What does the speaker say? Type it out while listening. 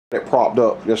it propped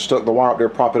up. Just stuck the wire up there,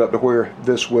 prop it up to where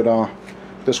this would hold.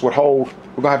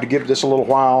 We're gonna have to give this a little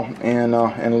while and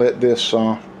let this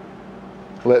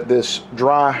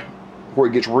dry where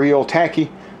it gets real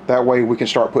tacky. That way we can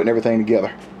start putting everything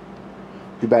together.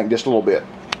 Be back just a little bit.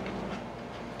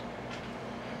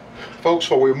 Folks,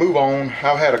 before we move on,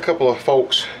 I've had a couple of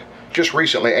folks just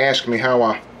recently ask me how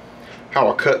I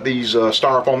cut these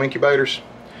styrofoam incubators.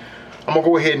 I'm gonna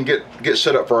go ahead and get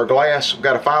set up for our glass. We've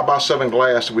got a 5x7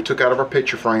 glass that we took out of our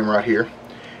picture frame right here.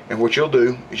 And what you'll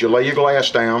do is you'll lay your glass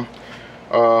down,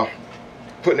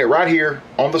 putting it right here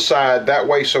on the side. That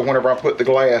way, so whenever I put the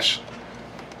glass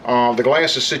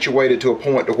is situated to a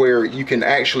point to where you can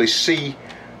actually see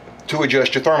to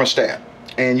adjust your thermostat.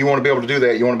 And you want to be able to do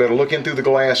that. You want to be able to look in through the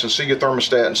glass and see your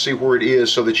thermostat and see where it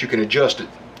is so that you can adjust it.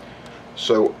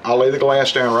 So I'll lay the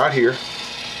glass down right here.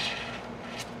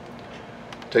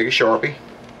 Take a Sharpie.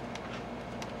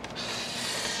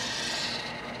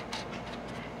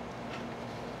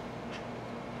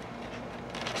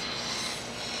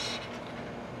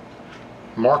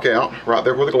 Mark out right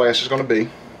there where the glass is going to be.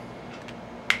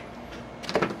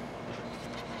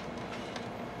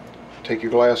 Take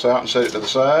your glass out and set it to the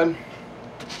side.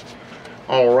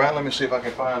 Alright, let me see if I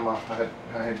can find my,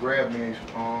 I had grabbed me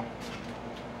a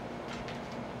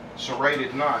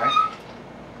serrated knife.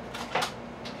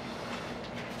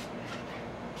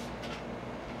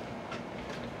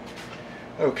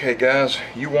 Okay guys,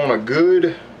 you want a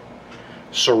good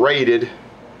serrated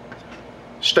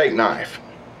steak knife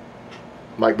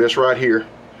like this right here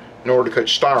in order to cut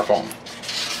styrofoam.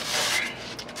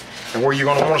 And where you're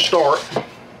going to want to start,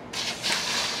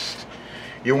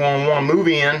 you want to move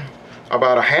in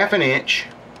about a ½ inch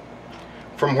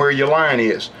from where your line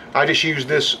is. I just use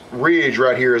this ridge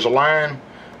right here as a line,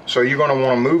 so you're going to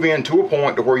want to move in to a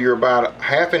point to where you're about a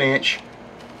 ½ inch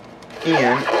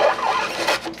in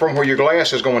from where your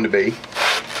glass is going to be.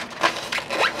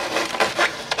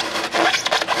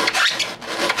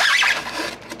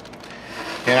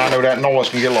 And I know that noise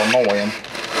can get a little annoying,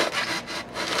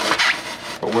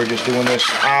 but we're just doing this,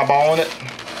 eyeballing it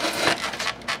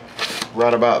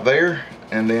right about there,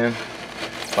 and then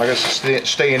like I said,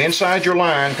 staying inside your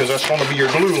line, because that's going to be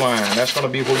your glue line. That's going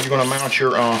to be where you're going to mount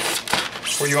your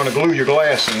where you're going to glue your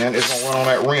glass in. It's going to run on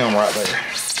that rim right there.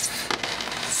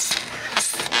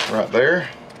 Right there.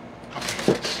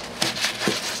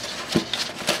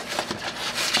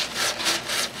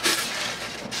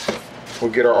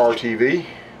 We'll get our RTV.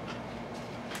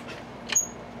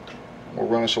 We'll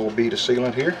run this little bead of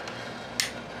sealant here.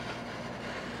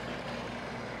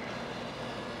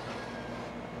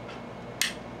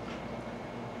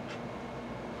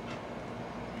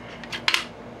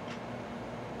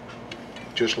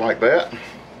 Just like that.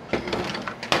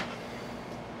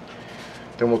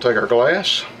 Then we'll take our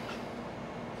glass.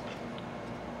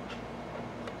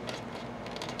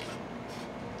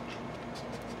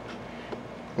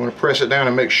 You want to press it down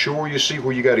and make sure you see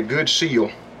where you got a good seal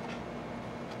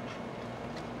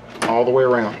all the way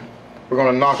around. We're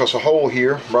going to knock us a hole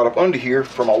here, right up under here,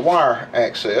 from a wire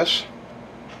access.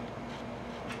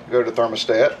 Go to the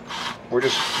thermostat. We're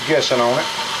just guessing on it.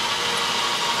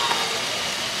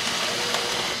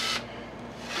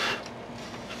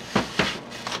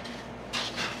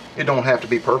 It don't have to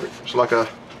be perfect. It's like I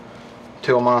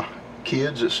tell my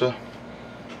kids, it's a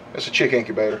chick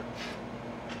incubator.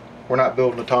 We're not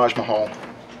building a Taj Mahal.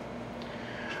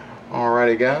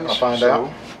 Alrighty guys, gonna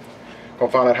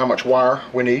find out how much wire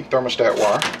we need, thermostat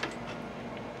wire.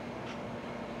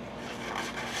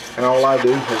 And all I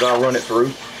do is I run it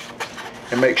through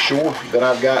and make sure that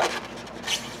I've got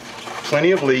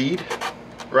plenty of lead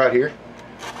right here.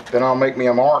 Then I'll make me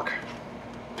a mark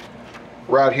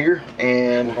right here,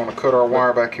 and we're going to cut our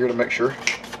wire back here to make sure.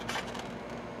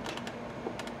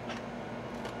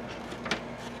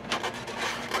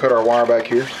 Cut our wire back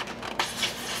here.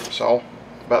 So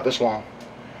about this long.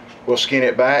 We'll skin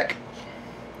it back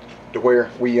to where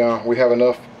we have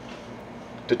enough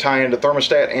to tie into the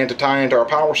thermostat and to tie into our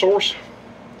power source,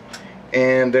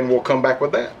 and then we'll come back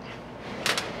with that.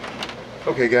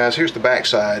 Okay guys, here's the back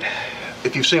side.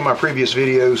 If you've seen my previous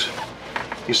videos,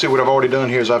 you see what I've already done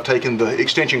here is I've taken the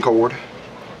extension cord,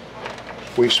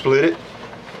 we've split it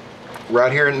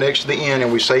right here next to the end,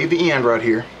 and we save the end right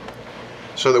here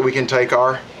so that we can take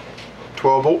our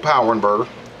 12-volt power inverter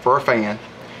for our fan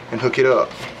and hook it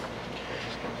up.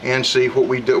 And see what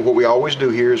we do, what we always do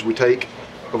here is we take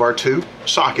of our two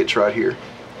sockets right here,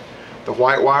 the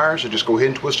white wires, and just go ahead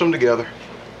and twist them together.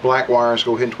 Black wires,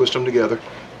 go ahead and twist them together.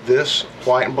 This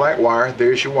white and black wire,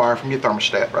 there's your wire from your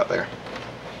thermostat right there.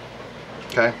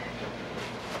 Okay,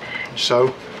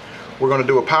 so we're going to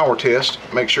do a power test,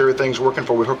 make sure everything's working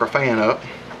before we hook our fan up.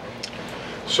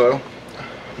 So,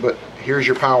 but here's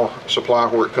your power supply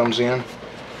where it comes in.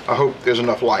 I hope there's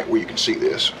enough light where you can see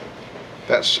this.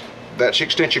 That's your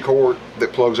extension cord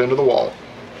that plugs into the wall.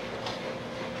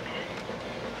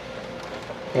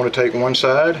 I want to take one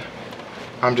side.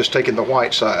 I'm just taking the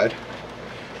white side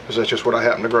because that's just what I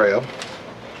happen to grab.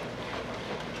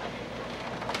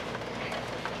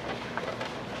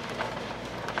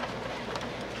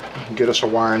 Get us a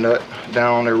wire nut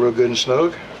down on there real good and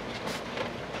snug,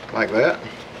 like that.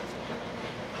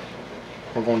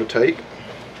 We're going to take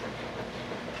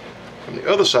from the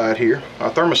other side here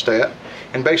our thermostat,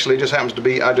 and basically it just happens to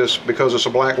be, because it's a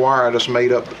black wire, I just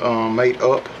made up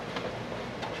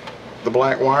the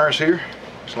black wires here.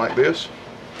 It's like this.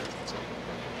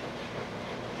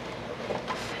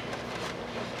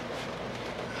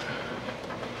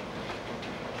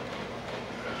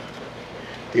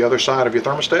 The other side of your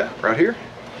thermostat right here.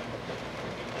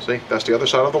 See, that's the other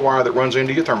side of the wire that runs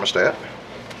into your thermostat.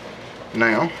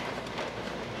 Now,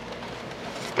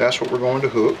 that's what we're going to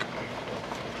hook.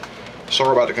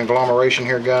 Sorry about the conglomeration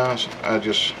here, guys. I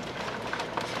just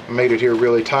made it here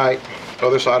really tight. The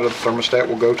other side of the thermostat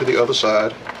will go to the other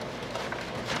side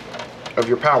of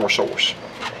your power source.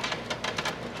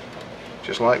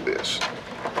 Just like this.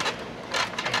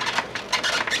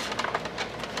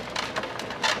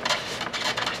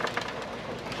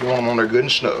 You want them on there good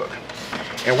and snug.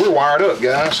 And we're wired up,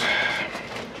 guys.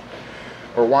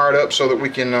 We're wired up so that we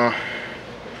can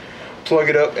plug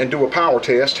it up and do a power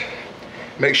test.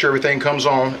 Make sure everything comes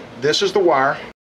on. This is the wire.